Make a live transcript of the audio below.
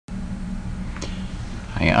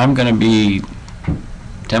Hi, I'm going to be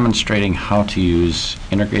demonstrating how to use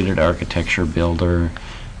Integrated Architecture Builder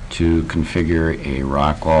to configure a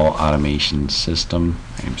Rockwell automation system.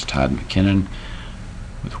 My name is Todd McKinnon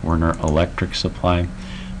with Werner Electric Supply.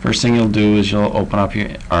 First thing you'll do is you'll open up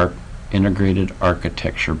your Integrated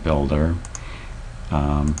Architecture Builder,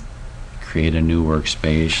 create a new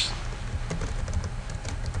workspace,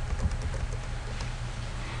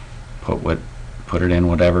 put it in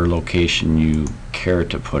whatever location you care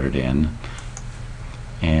to put it in,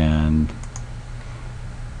 and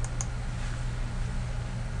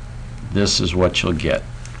this is what you'll get.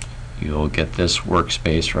 You'll get this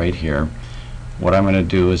workspace right here. What I'm going to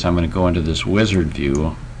do is I'm going to go into this wizard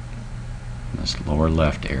view, this lower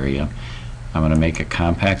left area. I'm going to make a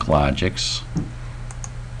CompactLogix,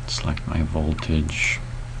 select my voltage,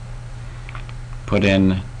 put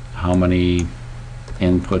in how many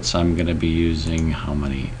inputs I'm going to be using, how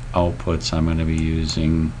many outputs I'm going to be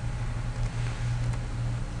using,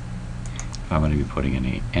 if I'm going to be putting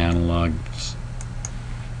any analogs,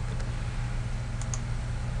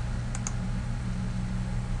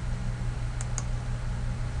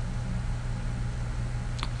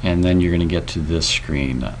 and then you're going to get to this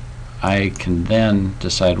screen. I can then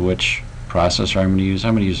decide which processor I'm going to use.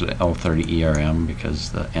 I'm going to use the L30ERM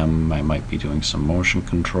because the M I might be doing some motion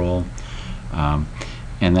control.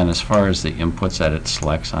 And then as far as the inputs that it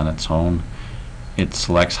selects on its own, it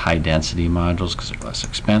selects high density modules because they're less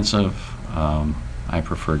expensive. I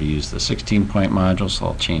prefer to use the 16-point modules, so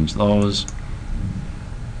I'll change those.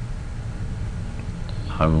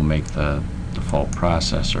 I will make the default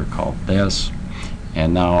processor called this.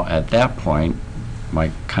 And now at that point,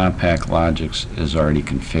 my CompactLogix is already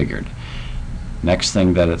configured. Next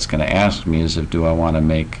thing that it's going to ask me is do I want to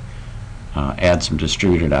make add some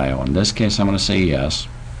distributed I/O. In this case, I'm going to say yes.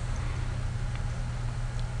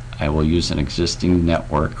 I will use an existing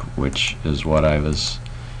network, which is what I was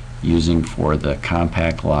using for the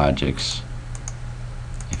CompactLogix.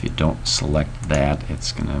 If you don't select that,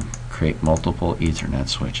 it's going to create multiple Ethernet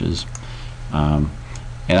switches. And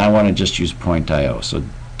I want to just use point I/O, so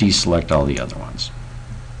deselect all the other ones.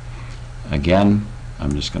 Again,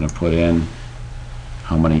 I'm just going to put in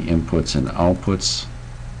how many inputs and outputs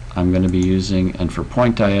I'm going to be using, and for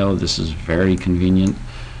point I/O this is very convenient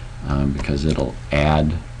because it'll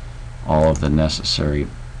add all of the necessary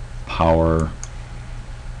power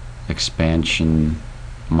expansion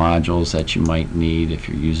modules that you might need if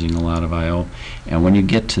you're using a lot of I/O. And when you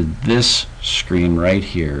get to this screen right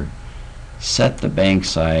here, set the bank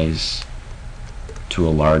size to a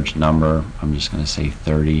large number. I'm just going to say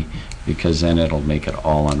 30 because then it'll make it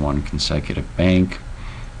all on one consecutive bank.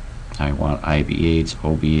 I want IB8s,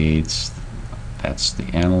 OB8s, that's the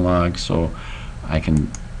analog, so I can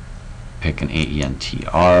pick an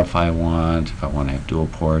AENTR if I want to have dual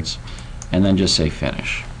ports, and then just say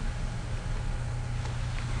finish.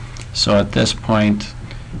 So at this point,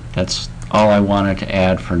 that's all I wanted to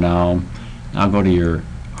add for now. Now go to your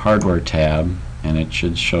hardware tab, and it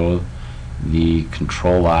should show the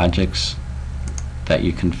ControlLogix that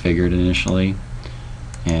you configured initially,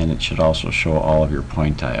 and it should also show all of your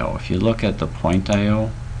point I/O. If you look at the point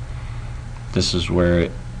I/O, this is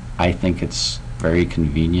where I think it's very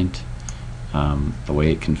convenient, the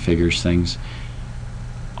way it configures things.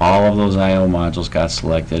 All of those I/O modules got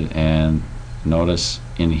selected, and notice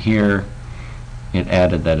in here it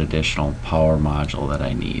added that additional power module that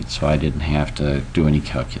I need, so I didn't have to do any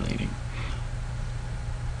calculating.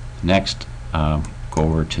 Next, go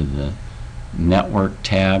over to the network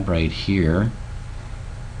tab right here,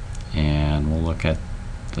 and we'll look at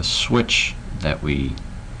the switch that we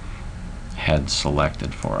had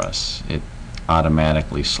selected for us. It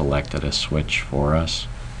automatically selected a switch for us.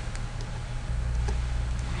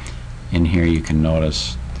 In here you can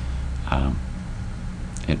notice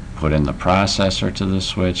it put in the processor to the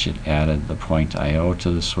switch, it added the point I/O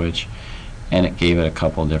to the switch, and it gave it a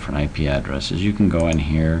couple different IP addresses. You can go in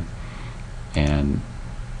here and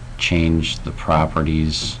change the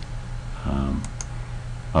properties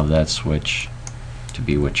of that switch to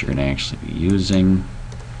be what you're going to actually be using.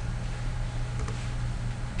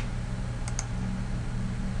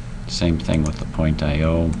 Same thing with the point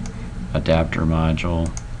I/O adapter module.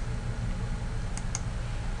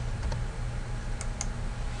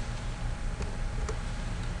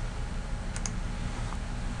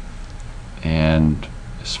 And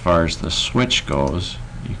as far as the switch goes,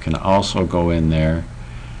 you can also go in there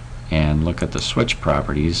and look at the switch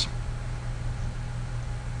properties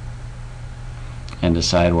and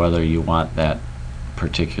decide whether you want that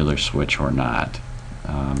particular switch or not.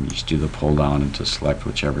 You just do the pull down and to select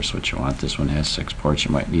whichever switch you want. This one has 6 ports,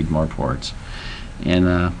 you might need more ports.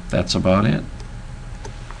 And that's about it.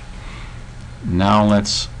 Now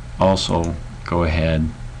let's also go ahead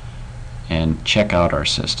and check out our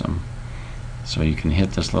system. So you can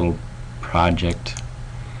hit this little project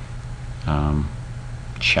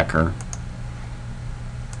checker,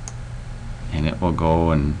 and it will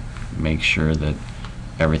go and make sure that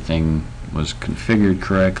everything was configured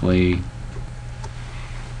correctly.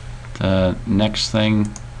 The next thing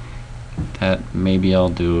that maybe I'll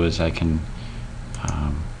do is I can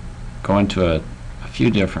go into a few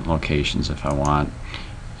different locations if I want,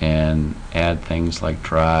 and add things like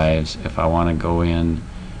drives. If I want to go in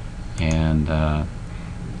and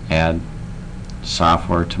add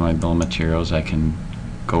software to my bill of materials, I can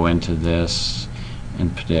go into this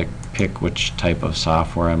and pick which type of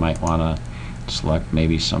software I might want to select.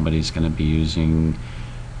 Maybe somebody's going to be using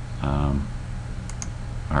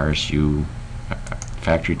RSU,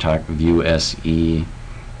 Factory Talk View SE.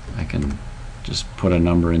 I can just put a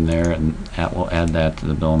number in there, and that will add that to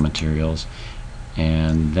the bill of materials.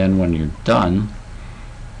 And then when you're done,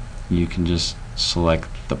 you can just select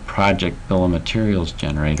the project bill of materials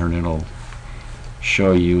generator, and it'll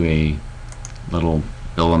show you a little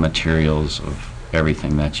bill of materials of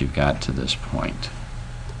everything that you've got to this point.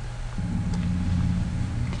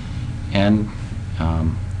 And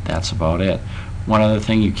that's about it. One other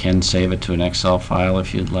thing, you can save it to an Excel file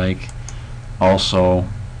if you'd like. Also,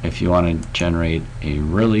 if you want to generate a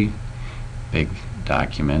really big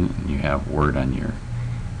document and you have Word on your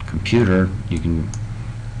computer, you can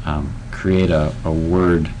create a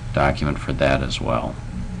Word document for that as well.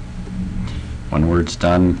 When Word's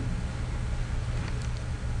done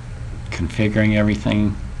configuring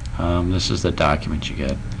everything, this is the document you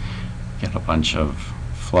get. Get a bunch of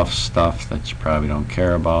fluff stuff that you probably don't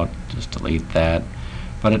care about, just delete that.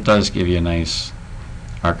 But it does give you a nice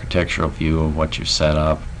architectural view of what you've set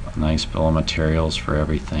up, a nice bill of materials for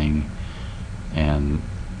everything, and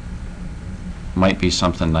might be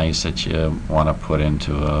something nice that you want to put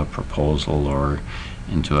into a proposal or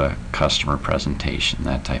into a customer presentation,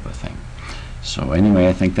 that type of thing. So anyway,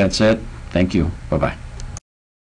 I think that's it. Thank you. Bye-bye.